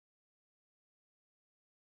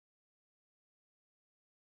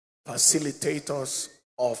facilitators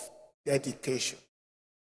of dedication.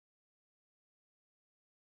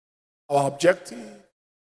 Our objective,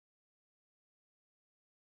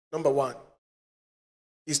 number one,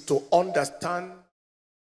 is to understand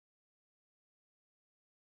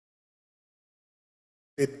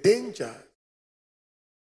the danger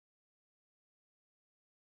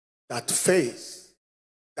that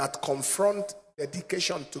confront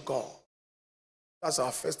dedication to God. That's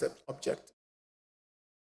our first objective.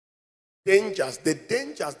 The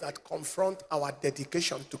dangers that confront our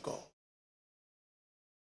dedication to God.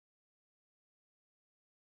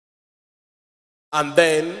 And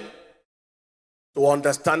then, to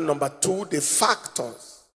understand, number two, the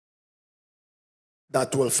factors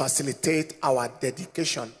that will facilitate our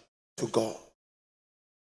dedication to God.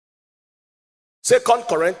 2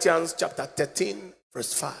 Corinthians chapter 13,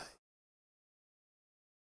 verse 5.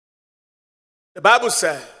 The Bible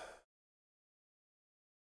says,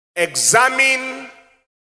 examine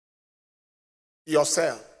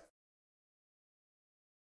yourself,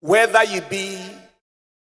 whether you be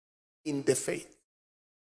in the faith.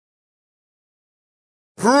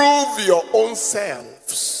 Prove your own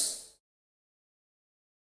selves.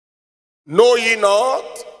 Know ye not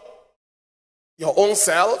your own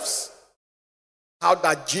selves, how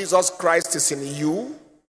that Jesus Christ is in you,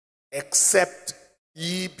 except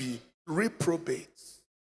ye be reprobates.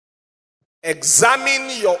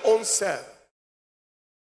 Examine your own self,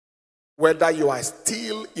 whether you are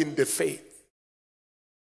still in the faith.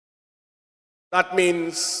 That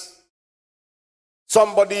means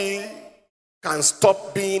somebody can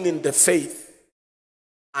stop being in the faith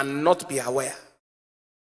and not be aware.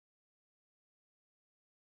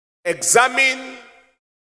 Examine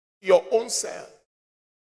your own self.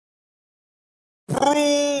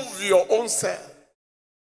 Prove your own self.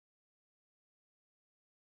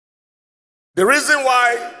 The reason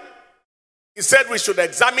why he said we should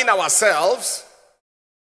examine ourselves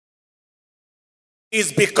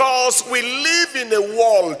is because we live in a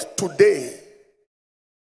world today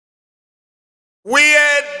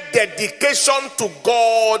where dedication to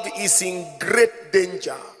God is in great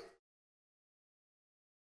danger.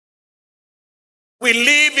 We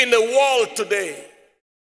live in a world today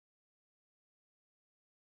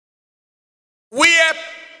where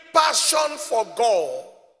passion for God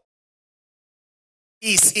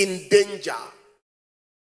is in danger.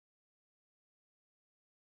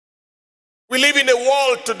 We live in a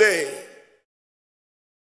world today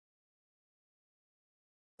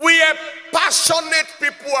where passionate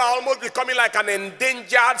people are almost becoming like an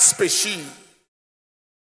endangered species.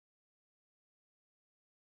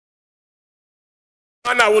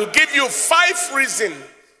 And I will give you 5 reasons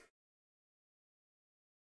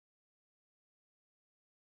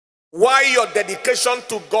why your dedication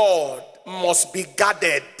to God must be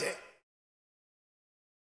guarded.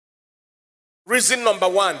 Reason number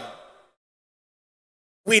 1.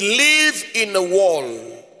 We live in a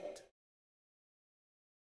world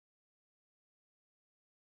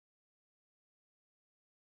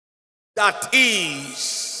that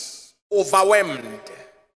is overwhelmed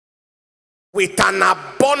with an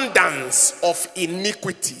abundance of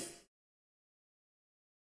iniquity.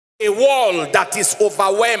 A world that is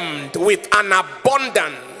overwhelmed with an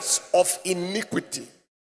abundance of iniquity.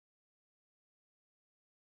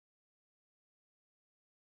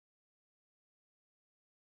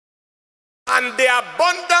 And the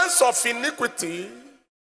abundance of iniquity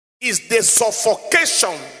is the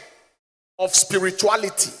suffocation of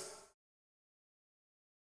spirituality.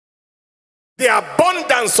 The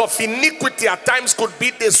abundance of iniquity at times could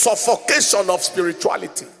be the suffocation of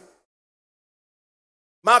spirituality.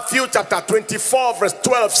 Matthew chapter 24 verse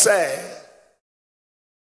 12 says,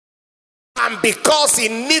 and because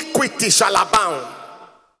iniquity shall abound,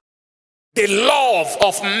 the love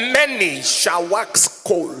of many shall wax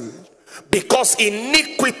cold. Because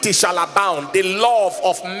iniquity shall abound, the love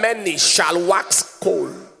of many shall wax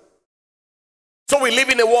cold. So we live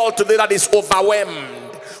in a world today that is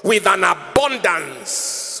overwhelmed with an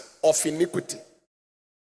abundance of iniquity.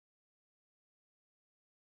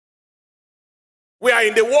 We are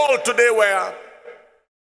in the world today where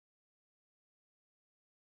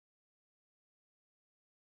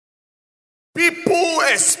people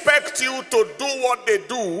expect you to do what they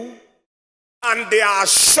do, and they are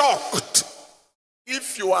shocked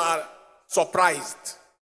if you are surprised.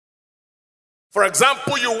 For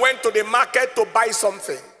example, you went to the market to buy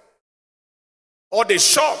something, or the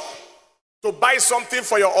shop to buy something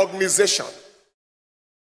for your organization,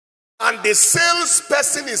 and the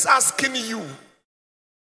salesperson is asking you,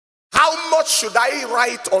 how much should I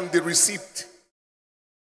write on the receipt?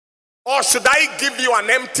 Or should I give you an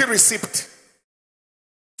empty receipt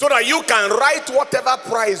so that you can write whatever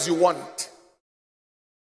price you want?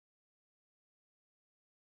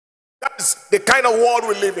 That's the kind of world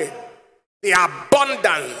we live in. The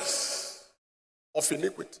abundance of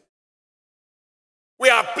iniquity. We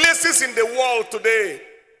have places in the world today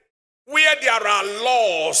where there are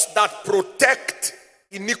laws that protect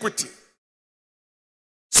iniquity.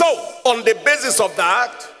 So, on the basis of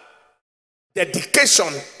that, the education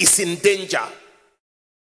is in danger.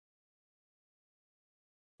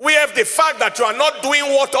 We have the fact that you are not doing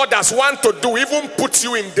what others want to do, even puts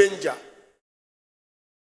you in danger.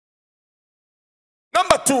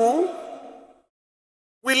 Number two,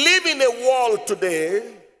 we live in a world today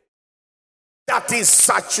that is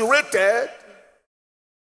saturated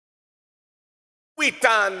with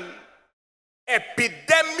an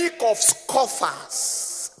epidemic of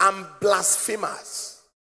scoffers and blasphemers.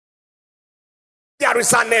 There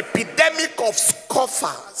is an epidemic of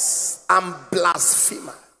scoffers and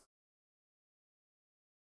blasphemers.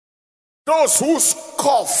 Those who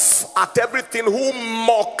scoff at everything, who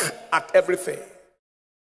mock at everything.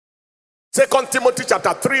 2 Timothy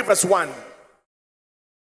chapter 3 verse 1.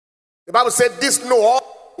 The Bible said, this know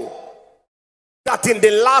all, that in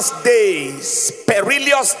the last days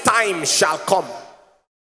perilous times shall come.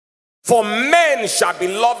 For men shall be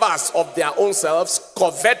lovers of their own selves,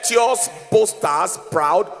 covetous, boasters,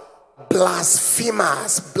 proud,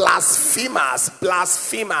 blasphemers, blasphemers,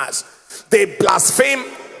 blasphemers. They blaspheme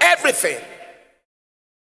everything.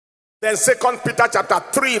 Then 2 Peter chapter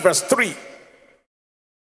 3 verse 3.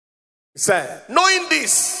 He said, knowing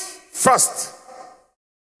this first,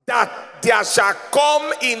 that there shall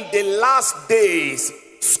come in the last days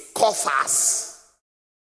scoffers,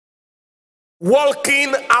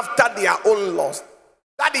 walking after their own lust.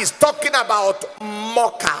 That is talking about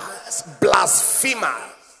mockers,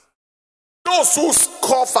 blasphemers. Those who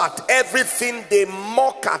scoff at everything, they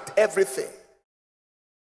mock at everything.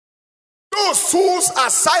 Those whose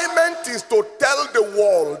assignment is to tell the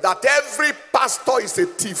world that every pastor is a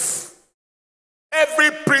thief.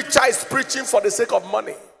 Every preacher is preaching for the sake of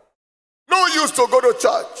money. No use to go to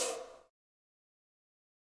church.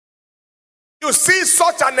 You see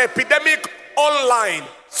such an epidemic online,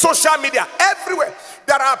 social media, everywhere.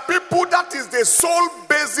 There are people that is the sole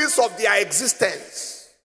basis of their existence.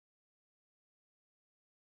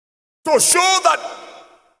 To show that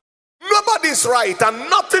nobody is right and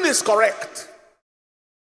nothing is correct.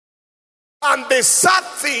 And the sad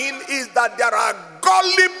thing is that there are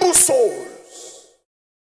gullible souls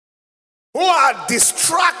who are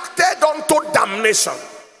distracted unto damnation.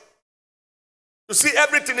 You see,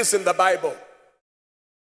 everything is in the Bible.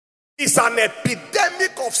 It's an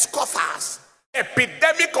epidemic of scoffers,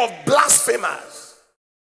 epidemic of blasphemers,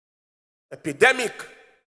 epidemic.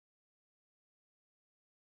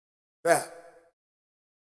 There.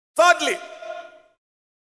 Thirdly,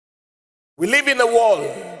 we live in a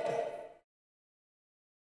world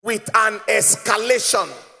with an escalation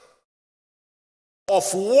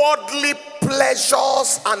of worldly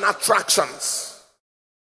pleasures and attractions.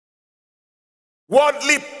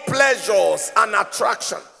 Worldly pleasures and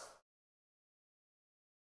attractions.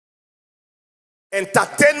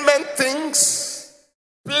 Entertainment things,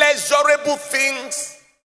 pleasurable things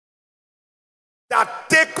that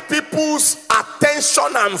take people's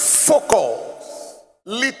attention and focus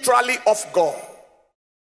literally off God.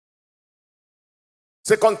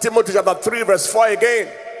 2 Timothy chapter 3 verse 4 again.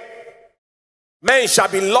 Men shall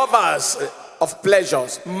be lovers of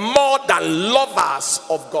pleasures more than lovers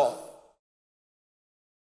of God.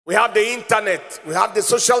 We have the internet, we have the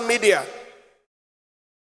social media.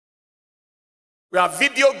 We have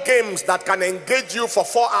video games that can engage you for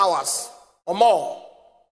 4 hours or more.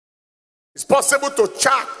 It's possible to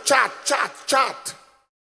chat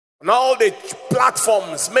on all the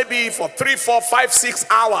platforms, maybe for 3, 4, 5, 6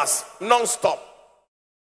 hours non-stop.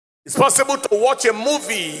 It's possible to watch a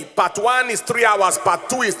movie. Part 1 is 3 hours, part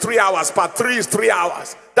 2 is 3 hours, part 3 is 3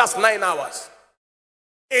 hours. That's 9 hours.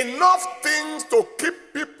 Enough things to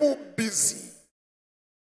keep people busy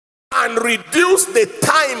and reduce the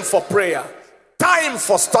time for prayer, time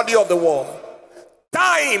for study of the word,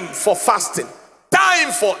 time for fasting,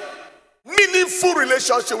 time for meaningful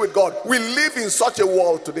relationship with God. We live in such a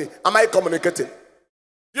world today. Am I communicating?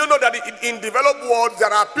 You know that in developed world,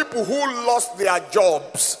 there are people who lost their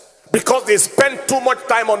jobs because they spent too much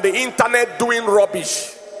time on the internet doing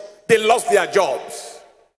rubbish. They lost their jobs.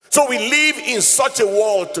 So we live in such a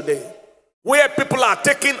world today where people are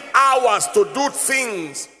taking hours to do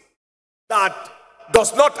things that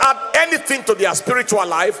does not add anything to their spiritual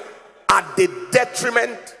life at the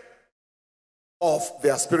detriment of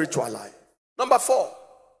their spiritual life. Number 4,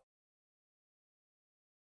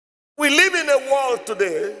 we live in a world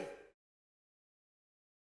today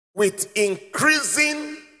with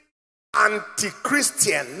increasing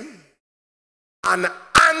anti-Christian and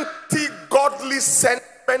anti-godly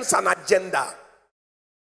sentiments and agenda.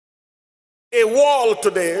 A world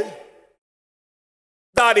today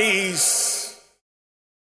that is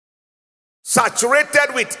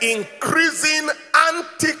saturated with increasing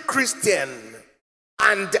anti-Christian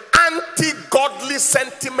and anti-godly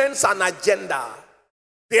sentiments and agenda.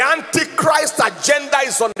 The antichrist agenda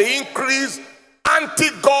is on the increase.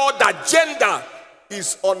 Anti-God agenda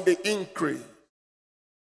is on the increase.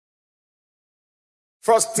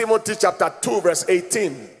 1 Timothy chapter 2 verse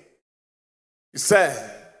 18. He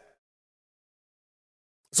said,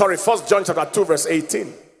 1 John chapter 2 verse 18.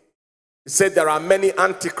 He said there are many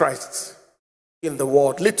antichrists in the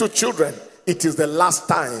world. Little children, it is the last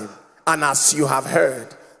time. And as you have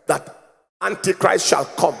heard that antichrist shall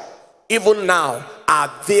come, even now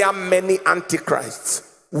are there many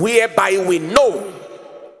antichrists, whereby we know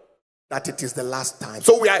that it is the last time.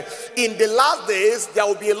 So we are in the last days. There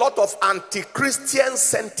will be a lot of anti-Christian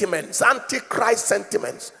sentiments, anti-Christ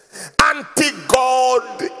sentiments,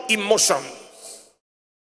 anti-God emotions.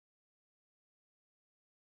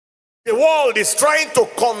 The world is trying to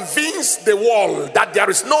convince the world that there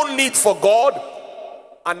is no need for God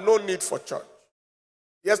and no need for church.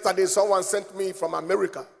 Yesterday, someone sent me from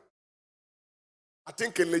America, I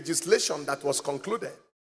think, a legislation that was concluded.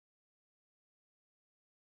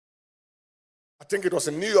 I think it was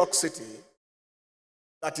in New York City,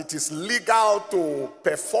 that it is legal to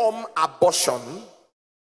perform abortion.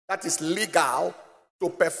 That is legal to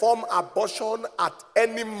perform abortion at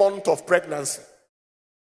any month of pregnancy.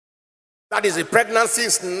 That is, the pregnancy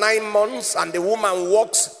is 9 months and the woman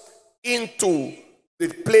walks into the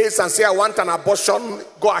place and say, I want an abortion,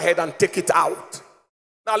 go ahead and take it out.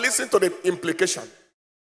 Now listen to the implication.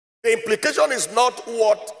 The implication is not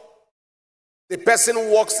what the person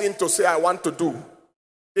walks in to say, I want to do.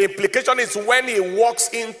 The implication is when he walks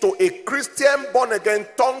into a Christian, born-again,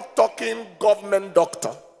 tongue-talking government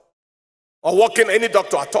doctor, or working any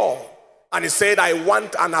doctor at all, and he said, I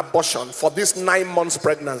want an abortion for this 9 months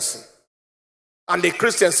pregnancy. And the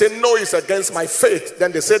Christian said, no, it's against my faith.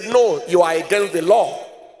 Then they said, no, you are against the law.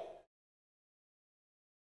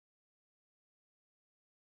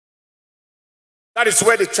 That is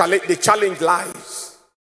where the challenge lies.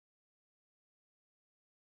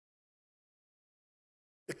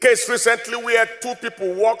 The case recently where 2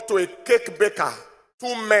 people walked to a cake baker,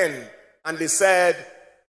 2 men, and they said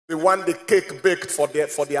they want the cake baked for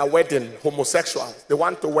their wedding, homosexuals. They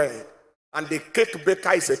want to wear. And the cake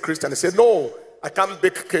baker is a Christian. He said, no, I can't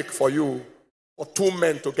bake cake for you, for 2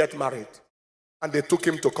 men to get married. And they took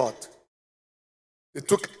him to court. They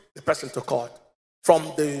took the person to court. From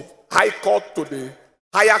the high court to the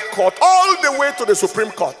higher court, all the way to the Supreme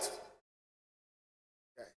Court.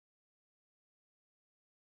 Okay.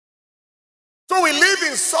 So we live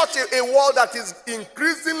in such a world that is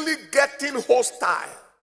increasingly getting hostile.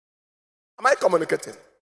 Am I communicating?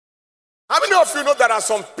 How many of you know there are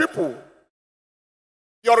some people,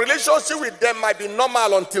 your relationship with them might be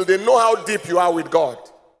normal until they know how deep you are with God.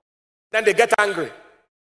 Then they get angry.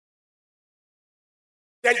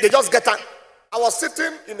 Then they just get angry. I was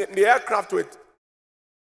sitting in the aircraft with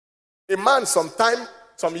a man some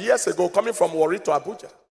years ago, coming from Warri to Abuja.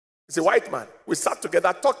 He's a white man. We sat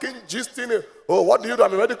together talking, gisting. Oh, what do you do?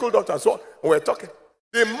 I'm a medical doctor. So we're talking.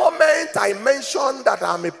 The moment I mentioned that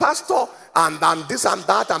I'm a pastor and I'm this and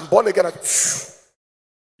that, I'm born again,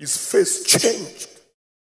 his face changed.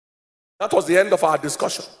 That was the end of our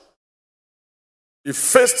discussion. He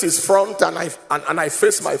faced his front and I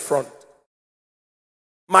faced my front.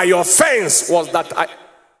 My offense was that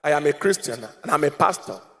I am a Christian and I'm a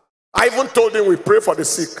pastor. I even told him we pray for the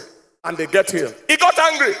sick and they get healed. He got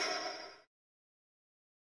angry.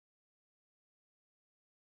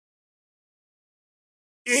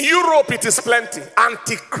 In Europe it is plenty.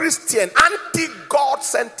 Anti-Christian, anti-God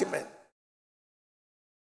sentiment.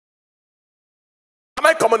 Am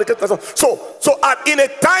I communicating? So in a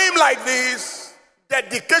time like this,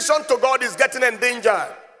 dedication to God is getting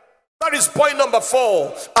endangered. That is point number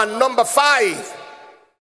 4. And number 5,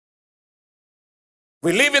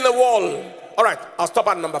 we live in a world. All right, I'll stop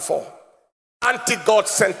at number 4. Anti-God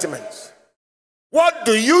sentiments. What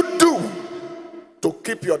do you do to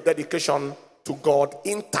keep your dedication to God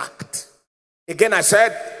intact? Again, I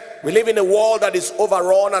said, we live in a world that is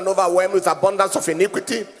overrun and overwhelmed with abundance of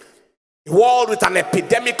iniquity. A world with an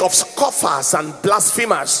epidemic of scoffers and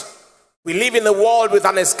blasphemers. We live in a world with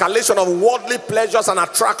an escalation of worldly pleasures and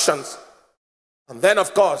attractions. And then,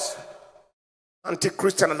 of course,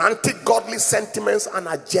 anti-Christian and anti-godly sentiments and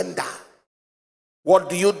agenda. What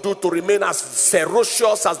do you do to remain as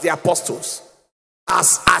ferocious as the apostles?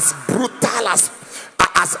 As brutal as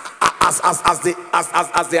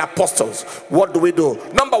the apostles? What do we do?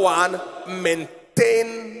 Number one,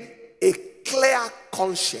 maintain a clear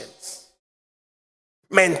conscience.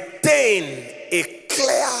 Maintain a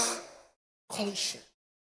clear conscience.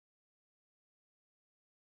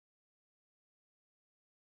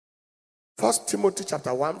 First Timothy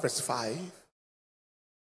chapter 1 verse 5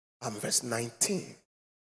 and verse 19. He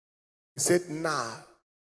said, now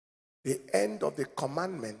the end of the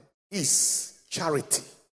commandment is charity,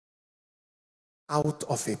 out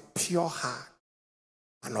of a pure heart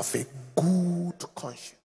and of a good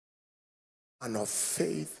conscience and of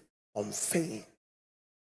faith unfeigned.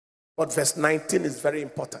 But verse 19 is very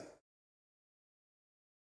important.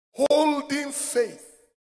 Holding faith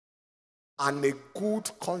and a good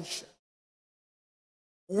conscience,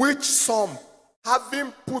 which some,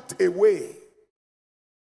 having put away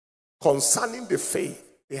concerning the faith,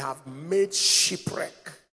 they have made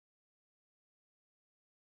shipwreck.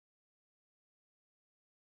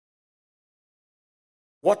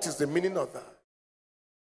 What is the meaning of that?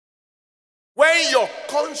 When your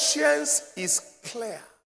conscience is clear,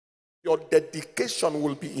 your dedication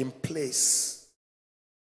will be in place.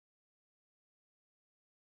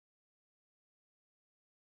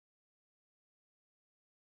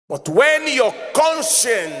 But when your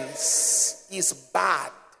conscience is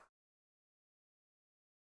bad,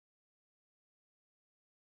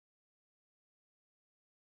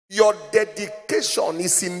 your dedication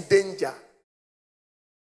is in danger.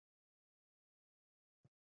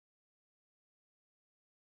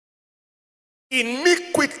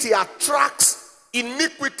 Iniquity attacks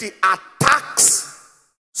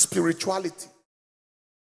spirituality.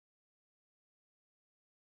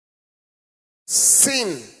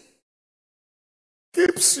 Sin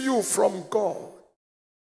keeps you from God.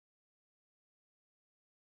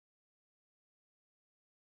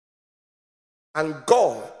 And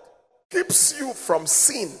God keeps you from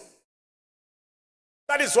sin.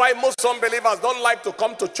 That is why most unbelievers don't like to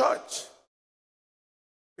come to church.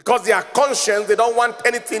 Because their conscience, they don't want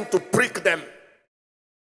anything to prick them.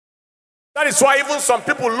 That is why even some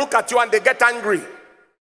people look at you and they get angry.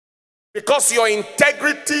 Because your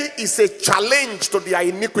integrity is a challenge to their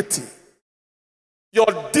iniquity. Your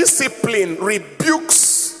discipline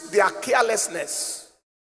rebukes their carelessness.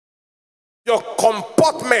 Your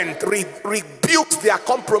comportment rebukes their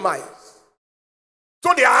compromise.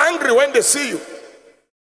 So they are angry when they see you.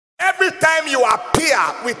 Every time you appear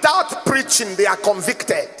without preaching, they are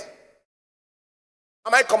convicted.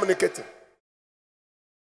 Am I communicating?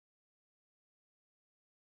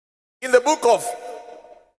 In the book of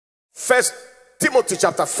 1 Timothy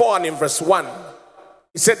chapter 4 and in verse 1,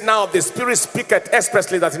 he said, now the Spirit speaketh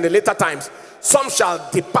expressly that in the later times some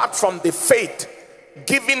shall depart from the faith,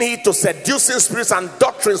 giving heed to seducing spirits and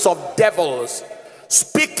doctrines of devils,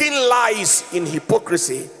 speaking lies in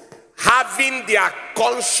hypocrisy, having their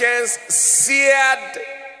conscience seared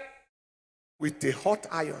with a hot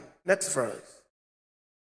iron. Next verse.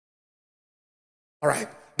 All right.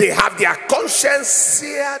 They have their conscience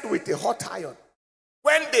seared with a hot iron.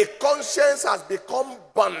 When the conscience has become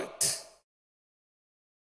burnt,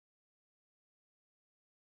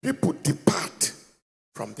 people depart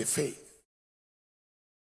from the faith.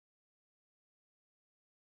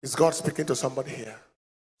 Is God speaking to somebody here?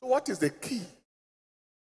 So what is the key?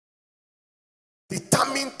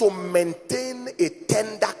 Determined to maintain a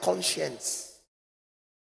tender conscience.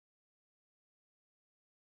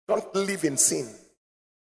 Don't live in sin.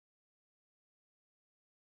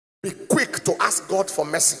 Be quick to ask God for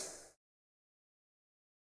mercy.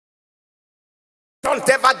 Don't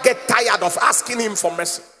ever get tired of asking him for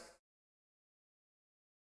mercy.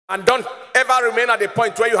 And don't ever remain at the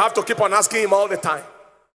point where you have to keep on asking him all the time.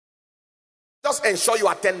 Just ensure you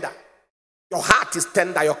are tender. Your heart is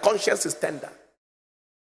tender. Your conscience is tender.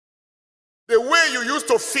 The way you used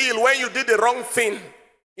to feel when you did the wrong thing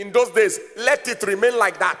in those days, let it remain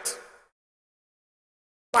like that.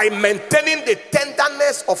 By maintaining the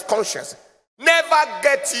tenderness of conscience. Never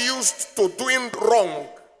get used to doing wrong.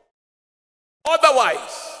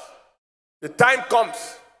 Otherwise, the time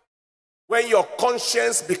comes when your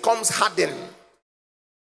conscience becomes hardened.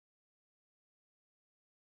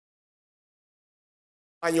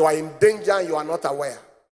 And you are in danger and you are not aware.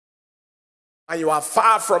 And you are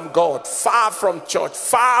far from God, far from church,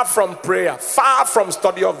 far from prayer, far from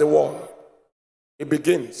study of the word. It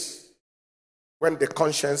begins when the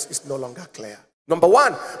conscience is no longer clear. Number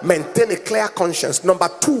one, maintain a clear conscience. Number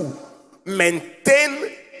two,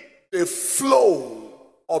 maintain the flow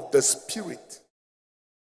of the Spirit.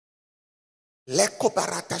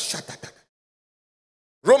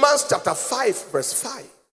 Romans chapter 5 verse 5.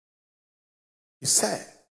 He said,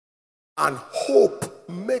 and hope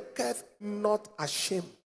maketh not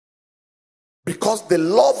ashamed, because the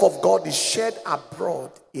love of God is shed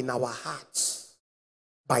abroad in our hearts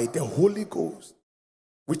by the Holy Ghost,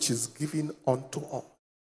 which is given unto us.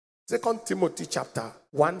 2 Timothy chapter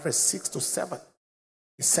 1 verse 6 to 7.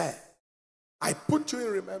 He said, I put you in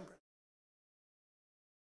remembrance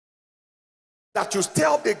that you stir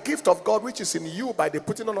up the gift of God which is in you by the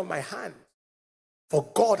putting on of my hand. For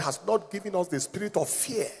God has not given us the spirit of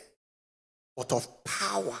fear, but of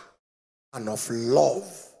power and of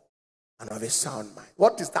love and of a sound mind.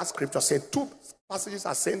 What is that scripture saying? Two passages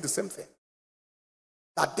are saying the same thing.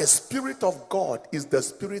 That the Spirit of God is the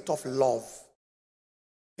spirit of love.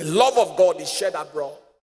 The love of God is shed abroad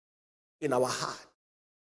in our heart.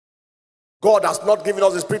 God has not given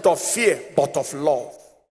us the spirit of fear, but of love.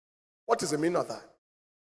 What is the meaning of that?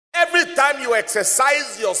 Every time you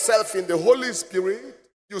exercise yourself in the Holy Spirit,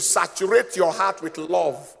 you saturate your heart with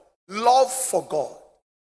love. Love for God.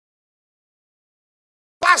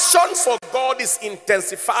 Passion for God is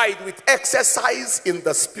intensified with exercise in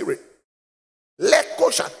the Spirit.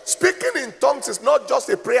 Speaking in tongues is not just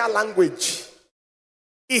a prayer language.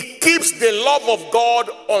 It keeps the love of God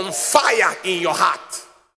on fire in your heart.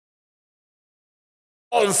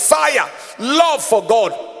 On fire. Love for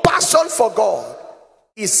God, passion for God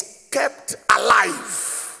is kept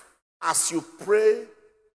alive as you pray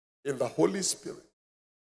in the Holy Spirit.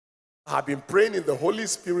 I have been praying in the Holy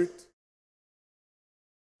Spirit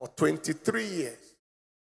for 23 years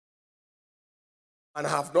and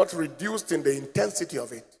have not reduced in the intensity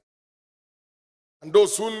of it. And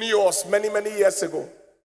those who knew us many, many years ago,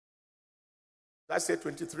 let's say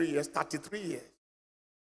 23 years, 33 years.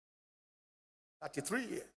 33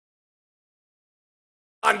 years.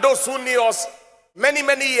 And those who knew us many,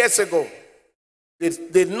 many years ago,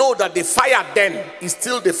 they know that the fire then is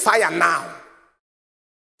still the fire now.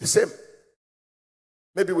 The same.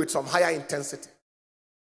 Maybe with some higher intensity.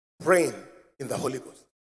 Praying in the Holy Ghost.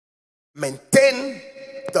 Maintain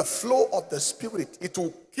the flow of the Spirit. It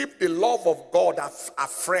will keep the love of God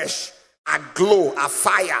afresh, aglow,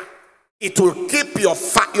 afire. It will keep your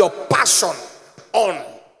passion on.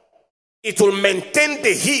 It will maintain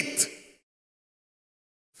the heat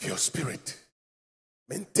of your spirit.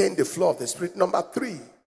 Maintain the flow of the Spirit. Number 3,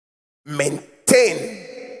 maintain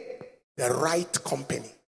the right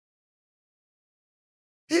company.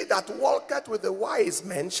 He that walketh with the wise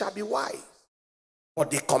men shall be wise,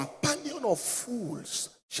 but the companion of fools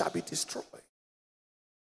shall be destroyed.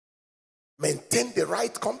 Maintain the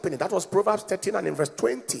right company. That was Proverbs 13 and in verse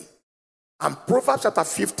 20. And Proverbs chapter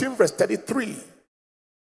 15 verse 33.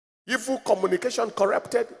 Evil communication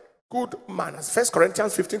corrupted good manners. 1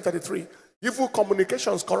 Corinthians 15:33. Evil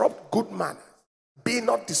communications corrupt good manners. Be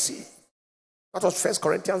not deceived. That was 1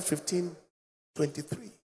 Corinthians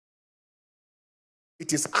 15:23.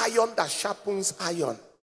 It is iron that sharpens iron.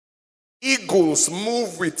 Eagles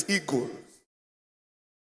move with eagles.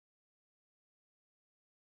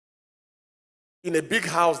 In a big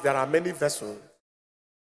house, there are many vessels.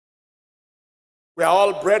 We are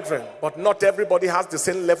all brethren, but not everybody has the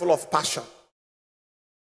same level of passion.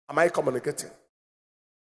 Am I communicating?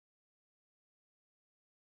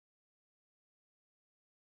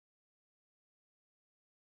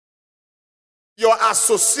 Your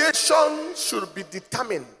association should be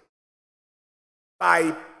determined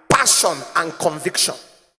by passion and conviction.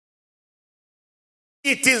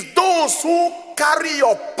 It is those who carry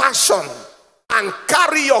your passion and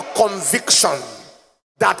carry your conviction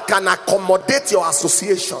that can accommodate your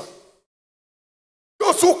association.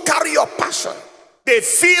 Those who carry your passion, they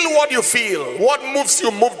feel what you feel. What moves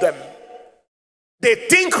you, move them. They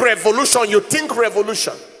think revolution, you think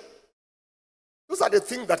revolution. Those are the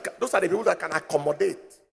people that can accommodate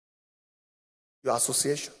your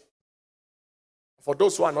association. For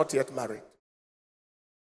those who are not yet married,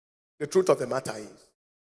 the truth of the matter is,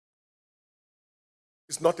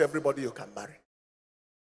 it's not everybody you can marry.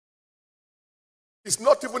 It's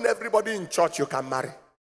not even everybody in church you can marry.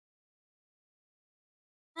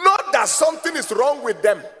 Not that something is wrong with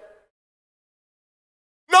them.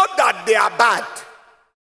 Not that they are bad.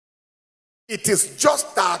 It is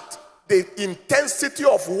just that the intensity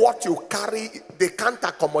of what you carry, they can't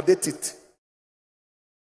accommodate it.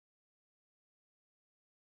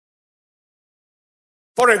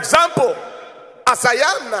 For example, as I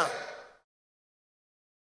am now,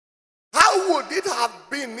 how would it have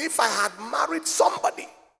been if I had married somebody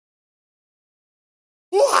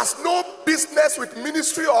who has no business with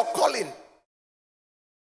ministry or calling,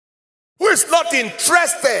 who is not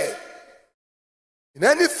interested in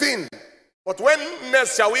anything. But when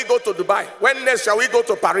next shall we go to Dubai? When next shall we go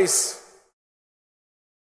to Paris?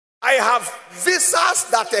 I have visas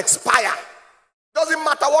that expire. Doesn't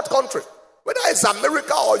matter what country. Whether it's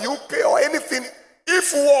America or UK or anything.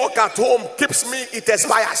 If work at home keeps me, it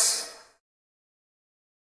expires.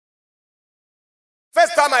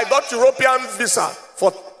 First time I got European visa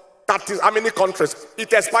for 30, how many countries?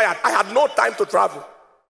 It expired. I had no time to travel.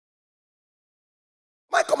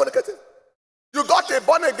 Am I communicating? You got a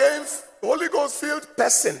born again, Holy Ghost filled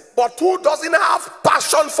person, but who doesn't have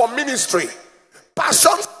passion for ministry,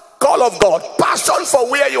 passion for the call of God, passion for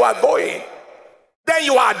where you are going, then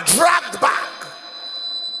you are dragged back.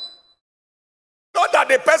 Not that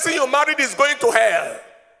the person you married is going to hell.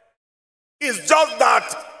 It's just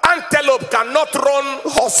that antelope cannot run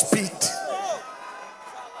horse speed.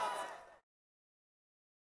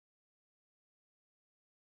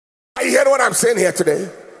 Are you hearing what I'm saying here today?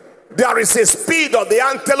 There is a speed of the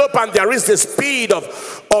antelope, and there is the speed of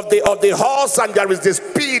the horse, and there is the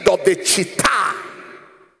speed of the cheetah.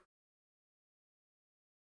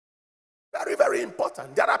 Very, very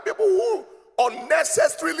important. There are people who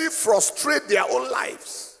unnecessarily frustrate their own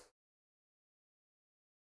lives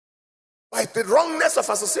by the wrongness of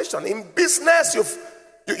association. In business,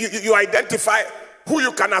 you identify who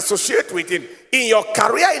you can associate with. In your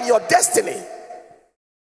career, in your destiny,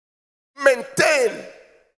 maintain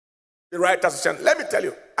the right association. Let me tell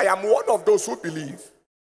you, I am one of those who believe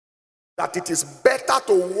that it is better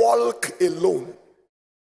to walk alone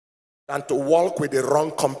than to walk with the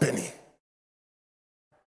wrong company.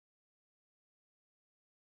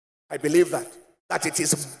 I believe that it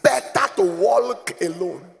is better to walk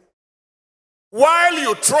alone while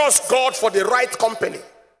you trust God for the right company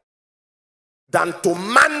than to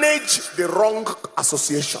manage the wrong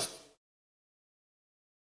association.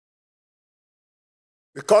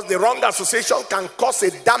 Because the wrong association can cause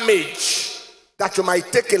a damage that you might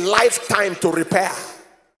take a lifetime to repair.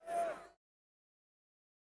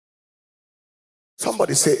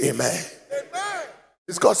 Somebody say amen. Amen.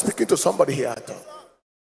 Is God speaking to somebody here at all?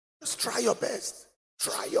 Just try your best.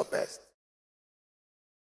 Try your best.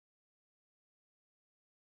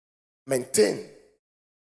 Maintain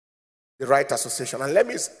the right association. And let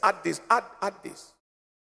me add this. Add this.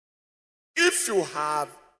 If you have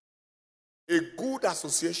a good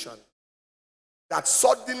association that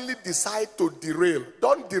suddenly decide to derail,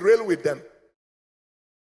 don't derail with them.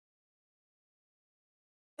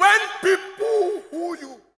 When people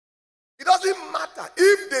it doesn't matter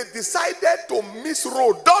if they decided to miss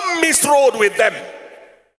road, don't miss road with them.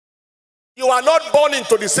 You are not born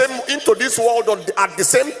into this world at the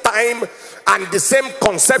same time and the same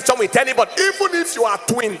conception with anybody. Even if you are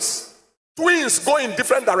twins go in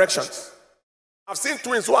different directions. I've seen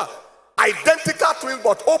twins who are identical twins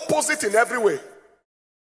but opposite in every way.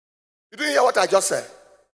 You didn't hear what I just said?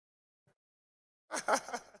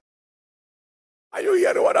 Are you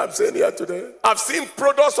hearing what I'm saying here today? I've seen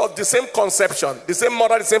products of the same conception, the same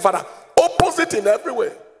mother, the same father, opposite in every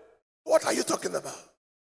way. What are you talking about?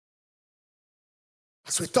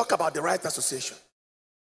 As we talk about the right association,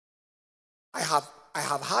 I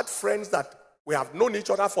have had friends that we have known each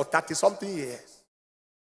other for 30-something years,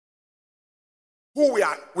 who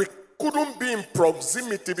we couldn't be in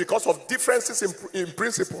proximity because of differences in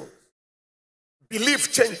principle.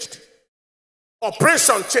 Belief changed.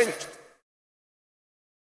 Operation changed.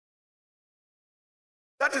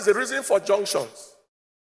 That is the reason for junctions,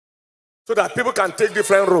 so that people can take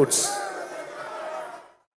different roads.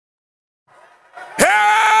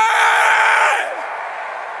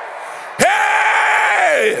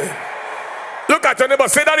 Hey! Look at your neighbor.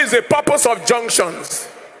 Say that is the purpose of junctions,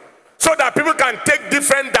 so that people can take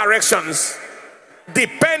different directions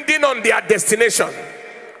depending on their destination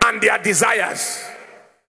and their desires.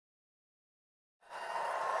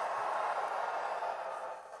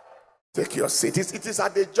 Take your seat. It is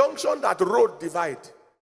at the junction that road divide.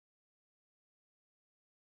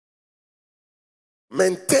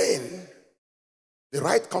 Maintain the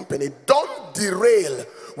right company. Don't derail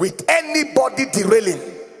with anybody derailing.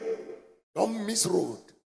 Don't miss road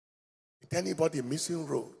with anybody missing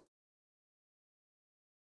road.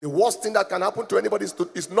 The worst thing that can happen to anybody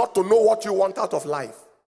is not to know what you want out of life.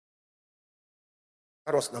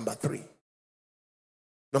 That was number 3.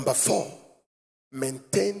 Number 4,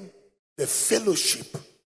 maintain the fellowship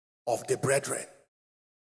of the brethren.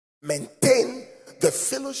 Maintain the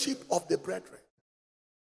fellowship of the brethren.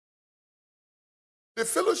 The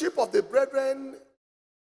fellowship of the brethren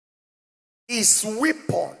is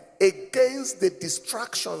weapon against the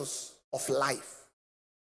distractions of life.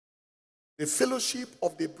 The fellowship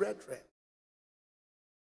of the brethren.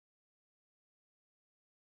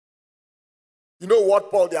 You know what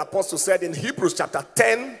Paul the Apostle said in Hebrews chapter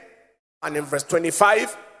 10 and in verse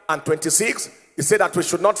 25 and 26? He said that we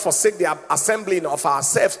should not forsake the assembling of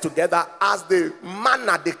ourselves together as the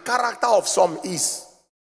manner, the character of some is.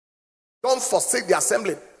 Don't forsake the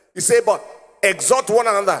assembling. He said, but exhort one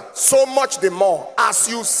another so much the more as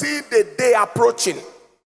you see the day approaching.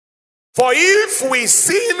 For if we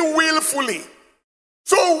sin willfully,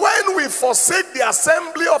 so when we forsake the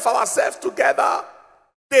assembly of ourselves together,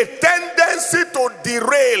 the tendency to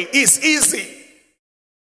derail is easy.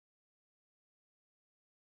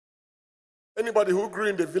 Anybody who grew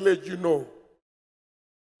in the village, you know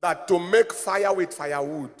that to make fire with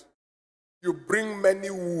firewood, you bring many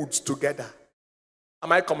woods together.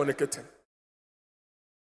 Am I communicating?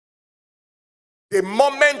 The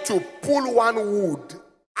moment you pull one wood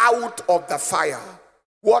out of the fire,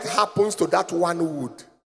 what happens to that one wood?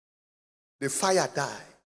 The fire dies.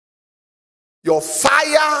 Your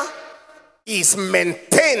fire is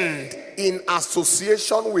maintained in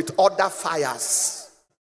association with other fires.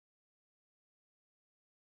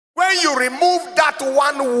 When you remove that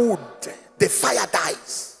one wood, the fire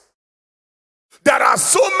dies. There are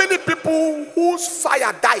so many people whose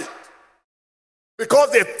fire died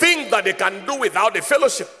because they think that they can do without the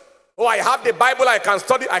fellowship. Oh, I have the Bible, I can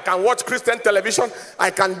study, I can watch Christian television, I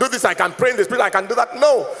can do this, I can pray in the Spirit, I can do that.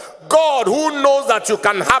 No. God, who knows that you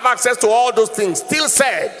can have access to all those things, still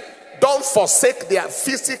said, don't forsake their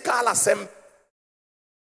physical assembly.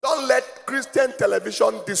 Don't let Christian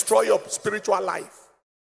television destroy your spiritual life.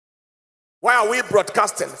 Why are we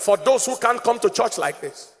broadcasting? For those who can't come to church like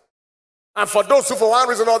this. And for those who for one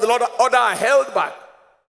reason or the other are held back.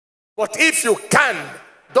 But if you can,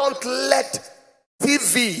 don't let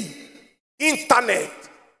TV, internet,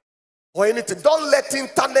 or anything, don't let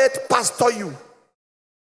internet pastor you.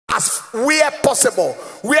 As where possible,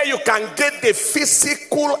 where you can get the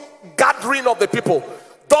physical gathering of the people.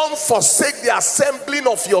 Don't forsake the assembling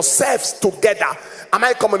of yourselves together. Am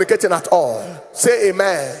I communicating at all? Say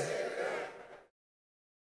amen.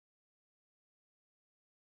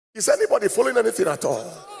 Is anybody following anything at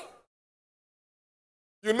all?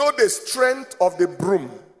 You know the strength of the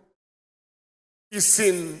broom is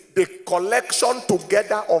in the collection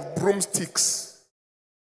together of broomsticks.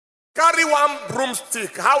 Carry one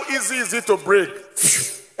broomstick. How easy is it to break?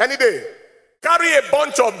 Any day. Carry a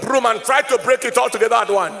bunch of broom and try to break it all together at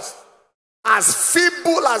once. As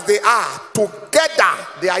feeble as they are, together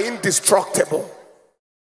they are indestructible.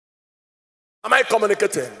 Am I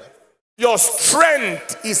communicating? Your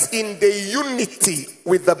strength is in the unity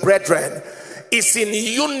with the brethren. It's in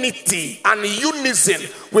unity and unison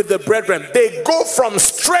with the brethren. They go from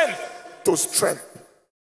strength to strength.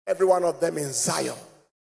 Every one of them in Zion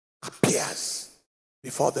appears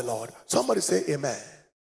before the Lord. Somebody say amen.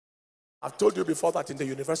 I've told you before that in the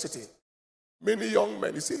university, many young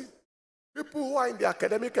men, you see, people who are in the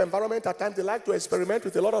academic environment at times, they like to experiment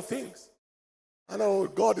with a lot of things. I know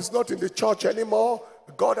God is not in the church anymore.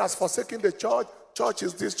 God has forsaken the church. Church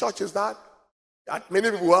is this, church is that. And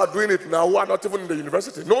many people are doing it now who are not even in the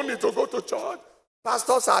university. No need to go to church.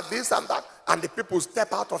 Pastors are this and that. And the people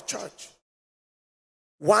step out of church.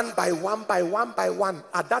 One by one by one by one.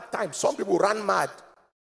 At that time, some people ran mad.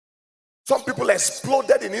 Some people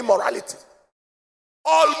exploded in immorality.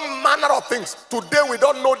 All manner of things. Today we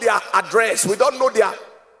don't know their address. We don't know their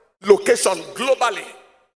location globally.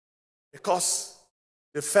 Because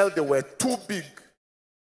they felt they were too big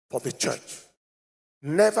for the church.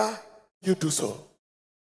 Never you do so.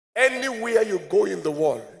 Anywhere you go in the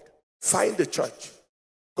world, find a church,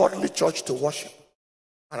 godly church to worship.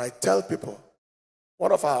 And I tell people,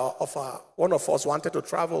 one of us wanted to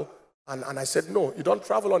travel, and I said, no, you don't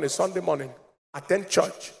travel on a Sunday morning. Attend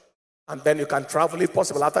church, and then you can travel if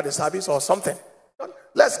possible after the service or something.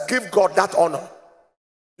 Let's give God that honor.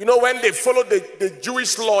 You know, when they followed the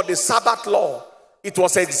Jewish law, the Sabbath law, it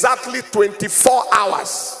was exactly 24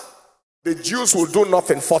 hours. The Jews will do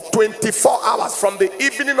nothing for 24 hours from the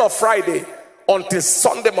evening of Friday until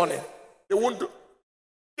Sunday morning. They won't do.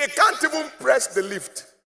 They can't even press the lift.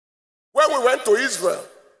 When we went to Israel,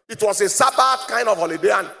 it was a Sabbath kind of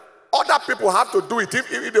holiday, and other people have to do it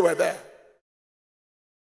if they were there.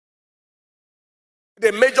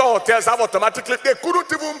 The major hotels have automatically, they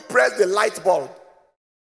couldn't even press the light bulb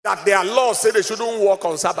that their law said they shouldn't work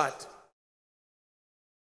on Sabbath.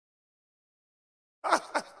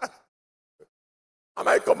 Am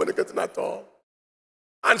I communicating at all?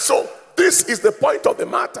 And so, this is the point of the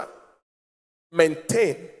matter.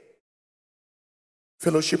 Maintain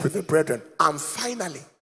fellowship with the brethren, and finally,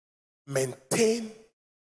 maintain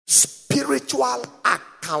spiritual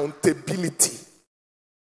accountability.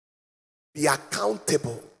 Be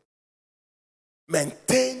accountable.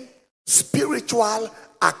 Maintain spiritual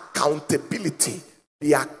accountability.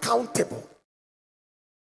 Be accountable.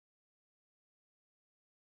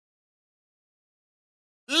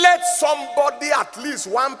 Let somebody, at least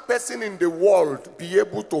one person in the world, be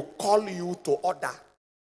able to call you to order.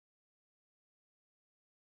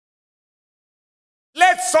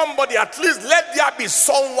 Let somebody, at least let there be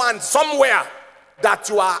someone somewhere that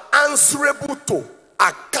you are answerable to,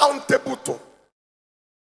 accountable to.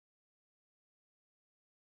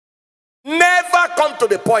 Never come to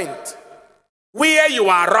the point where you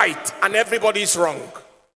are right and everybody is wrong.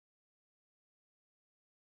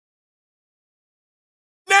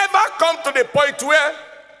 Never come to the point where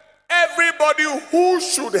everybody who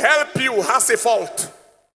should help you has a fault.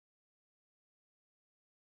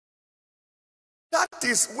 That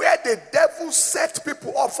is where the devil set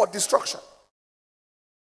people up for destruction.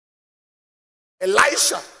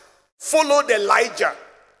 Elisha followed Elijah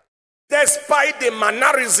despite the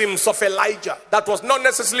mannerisms of Elijah. That was not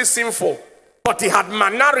necessarily sinful, but he had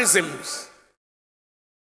mannerisms.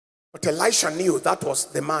 But Elisha knew that was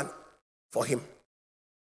the man for him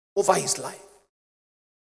over his life.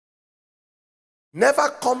 Never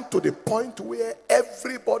come to the point where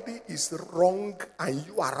everybody is wrong and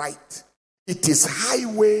you are right. It is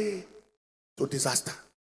highway to disaster.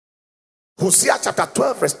 Hosea chapter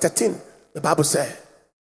 12 verse 13, the Bible says,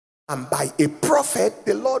 and by a prophet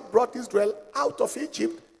the Lord brought Israel out of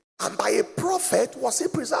Egypt, and by a prophet was he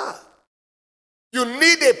preserved. You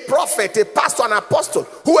need a prophet, a pastor, an apostle,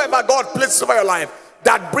 whoever God places over your life,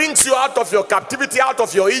 that brings you out of your captivity, out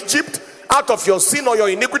of your Egypt, out of your sin or your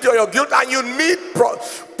iniquity or your guilt, and you need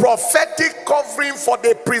prophetic covering for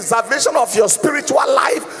the preservation of your spiritual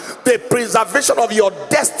life, the preservation of your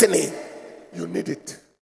destiny. You need it.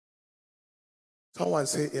 Someone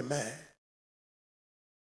say amen.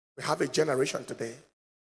 We have a generation today.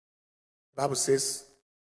 The Bible says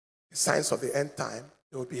the signs of the end time,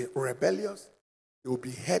 they will be rebellious, they will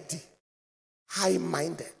be heady,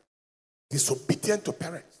 high-minded, disobedient to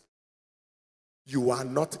parents. You are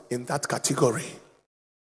not in that category.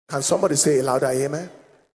 Can somebody say a louder amen?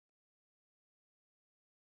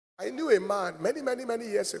 I knew a man many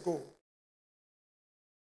years ago,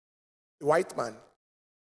 a white man.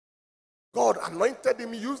 God anointed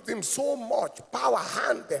him, used him so much, power,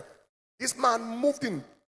 hand. This man moved in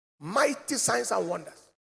mighty signs and wonders.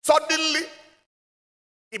 Suddenly,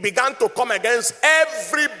 he began to come against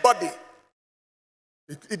everybody.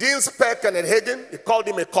 He didn't spare Kenneth Hagin, he called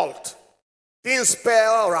him a cult. Didn't spare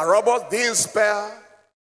Oral Roberts, didn't spare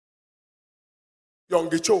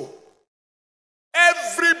Yonggi Cho.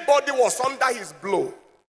 Everybody was under his blow.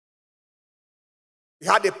 He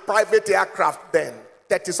had a private aircraft then,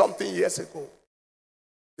 30-something years ago.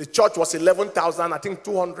 The church was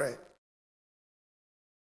 11,200.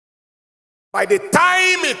 By the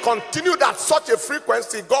time he continued at such a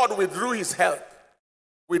frequency, God withdrew his help,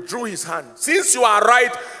 withdrew his hand. Since you are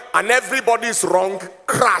right and everybody is wrong,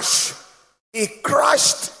 crash. He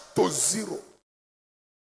crashed to zero.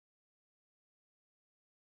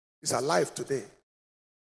 He's alive today,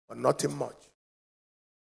 but nothing much.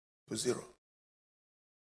 To zero.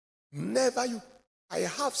 Never you. I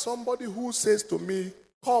have somebody who says to me,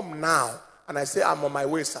 come now. And I say, I'm on my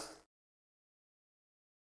way, sir.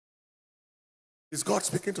 Is God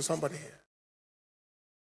speaking to somebody here?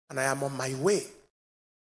 And I am on my way.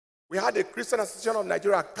 We had a Christian Association of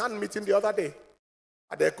Nigeria CAN meeting the other day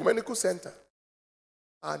at the Ecumenical Center.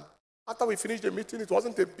 And after we finished the meeting, it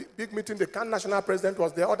wasn't a big meeting. The CAN national president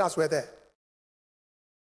was there. Others were there.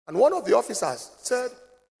 And one of the officers said,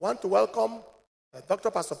 want to welcome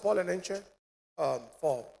Dr. Pastor Paul Enenche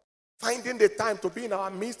for finding the time to be in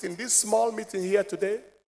our midst in this small meeting here today.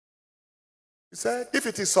 He said, if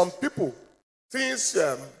it is some people, since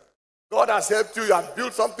God has helped you, you have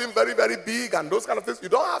built something very, very big and those kind of things, you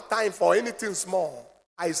don't have time for anything small.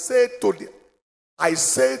 I say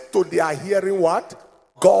to their hearing what?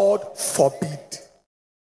 God forbid.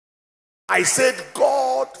 I said,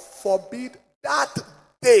 God forbid, that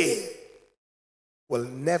day will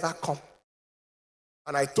never come.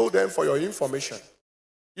 And I told them, for your information,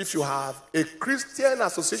 if you have a Christian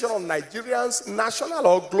Association of Nigerians national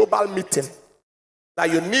or global meeting,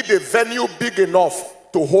 that you need a venue big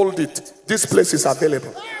enough to hold it, this place is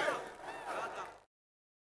available.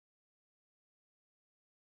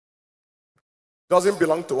 Doesn't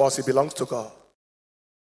belong to us, it belongs to God.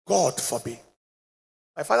 God forbid.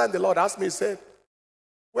 My father and the Lord asked me, he said,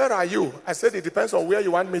 where are you? I said, it depends on where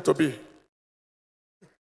you want me to be.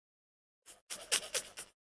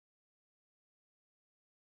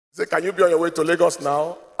 He said, can you be on your way to Lagos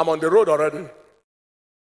now? I'm on the road already.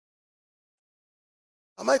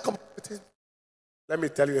 Am I communicating? Let me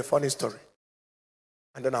tell you a funny story.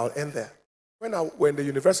 And then I'll end there. When I went to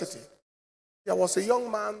university, there was a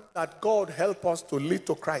young man that God helped us to lead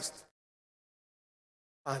to Christ.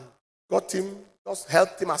 And got him, just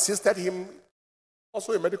helped him, assisted him.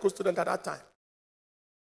 Also a medical student at that time.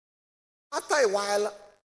 After a while,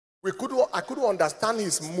 I couldn't understand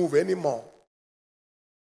his move anymore.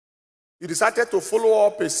 He decided to follow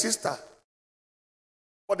up a sister.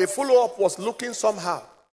 But the follow-up was looking somehow.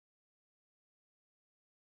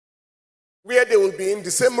 Where they will be in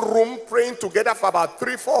the same room praying together for about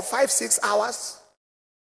 3, 4, 5, 6 hours.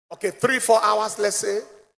 Okay, 3, 4 hours, let's say.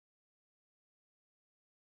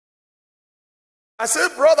 I said,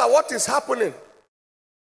 brother, what is happening?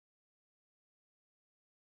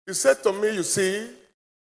 He said to me, you see,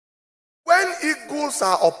 when eagles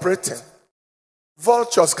are operating,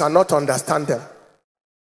 vultures cannot understand them.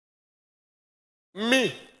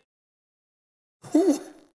 Me, who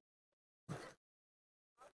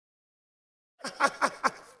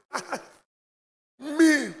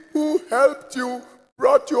me who helped you,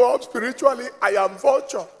 brought you up spiritually, I am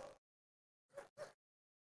vulture.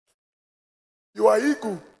 You are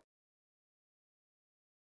eagle.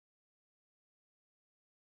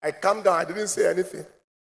 I calmed down, I didn't say anything.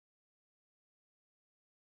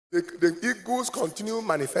 The eagles continue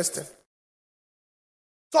manifesting.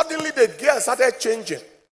 Suddenly the girl started changing.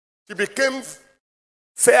 She became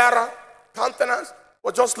fairer, countenance,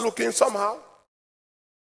 was just looking somehow.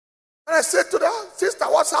 And I said to her, sister,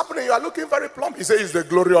 what's happening? You are looking very plump. He said, it's the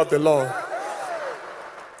glory of the Lord.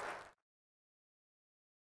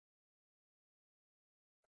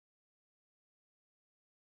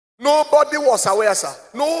 Nobody was aware, sir.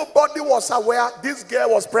 Nobody was aware this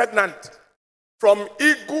girl was pregnant from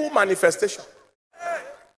eagle manifestation.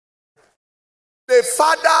 The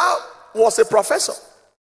father was a professor.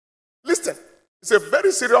 Listen, it's a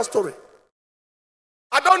very serious story.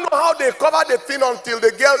 I don't know how they covered the thing until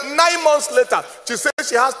the girl, 9 months later, she said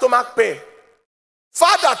she has stomach pain.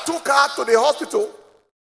 Father took her to the hospital,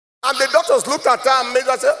 and the doctors looked at her and made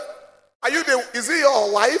her say, is it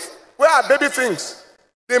your wife? Where are baby things?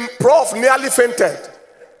 The prof nearly fainted.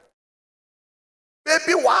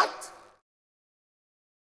 Baby what?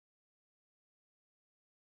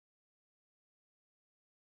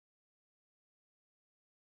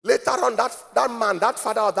 Later on, that man, that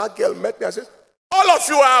father of that girl met me and said, all of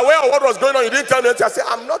you are aware of what was going on. You didn't tell me anything. I said,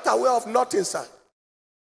 I'm not aware of nothing, sir.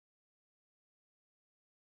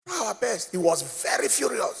 Our best. He was very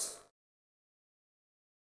furious.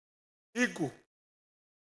 Ego.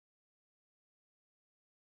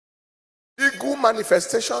 Ego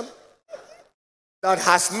manifestation that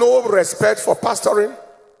has no respect for pastoring.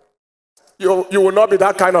 You will not be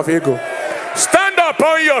that kind of ego. Stand up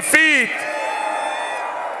on your feet.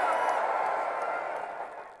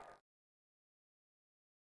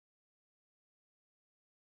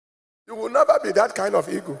 You will never be that kind of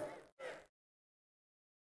ego.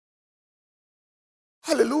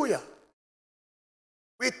 Hallelujah.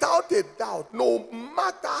 Without a doubt, no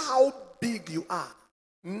matter how big you are,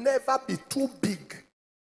 never be too big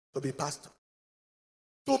to be pastor.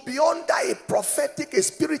 To be under a prophetic, a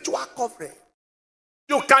spiritual covering.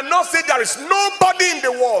 You cannot say there is nobody in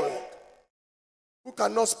the world who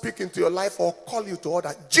cannot speak into your life or call you to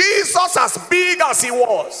order. Jesus, as big as he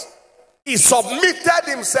was, he submitted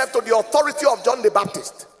himself to the authority of John the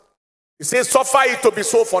Baptist. He says, suffer it to be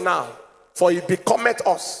so for now, for it becometh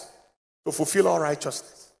us to fulfill all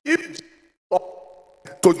righteousness. If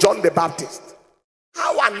to John the Baptist,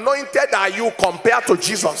 how anointed are you compared to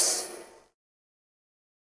Jesus?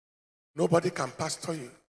 Nobody can pastor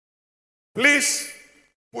you. Please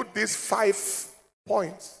put these 5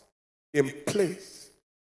 points in place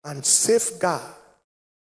and safeguard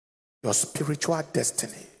your spiritual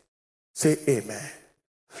destiny. Say amen.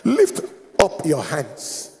 Lift up your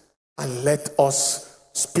hands and let us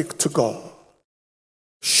speak to God.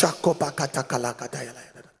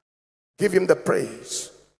 Give him the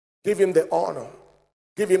praise. Give him the honor.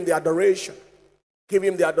 Give him the adoration. Give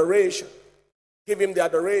him the adoration. Give him the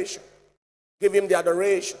adoration. Give him the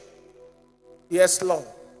adoration. Yes, Lord.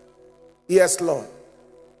 Yes, Lord.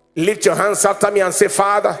 Lift your hands after me and say,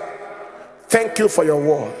 Father, thank you for your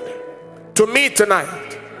word. To me tonight,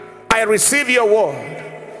 I receive your word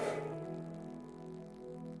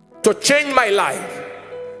to change my life,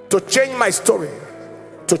 to change my story,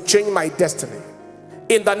 to change my destiny.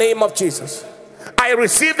 In the name of Jesus, I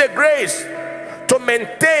receive the grace to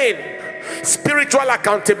maintain spiritual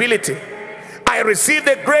accountability. I receive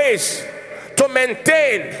the grace to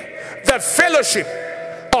maintain the fellowship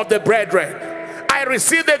of the brethren. I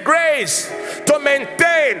receive the grace to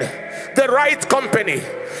maintain the right company.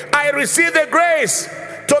 I receive the grace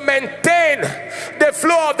to maintain the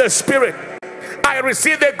flow of the Spirit. I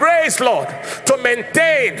receive the grace, Lord, to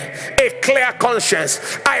maintain a clear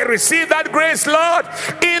conscience. I receive that grace, Lord,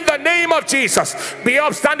 in the name of Jesus. Be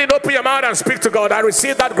up, standing, open your mouth and speak to God. I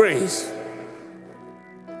receive that grace.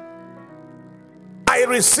 I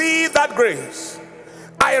receive that grace.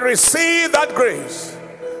 I receive that grace.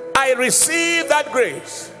 I receive that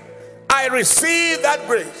grace. I receive that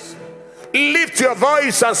grace. Lift your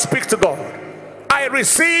voice and speak to God. I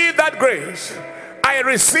receive that grace. I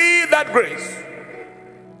receive that grace.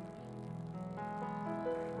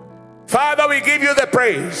 Father, we give you the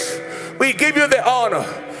praise. We give you the honor.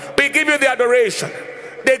 We give you the adoration.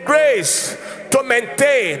 The grace to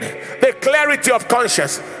maintain the clarity of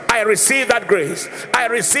conscience. I receive that grace. I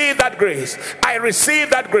receive that grace. I receive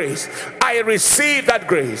that grace. I receive that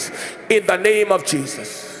grace in the name of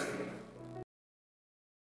Jesus.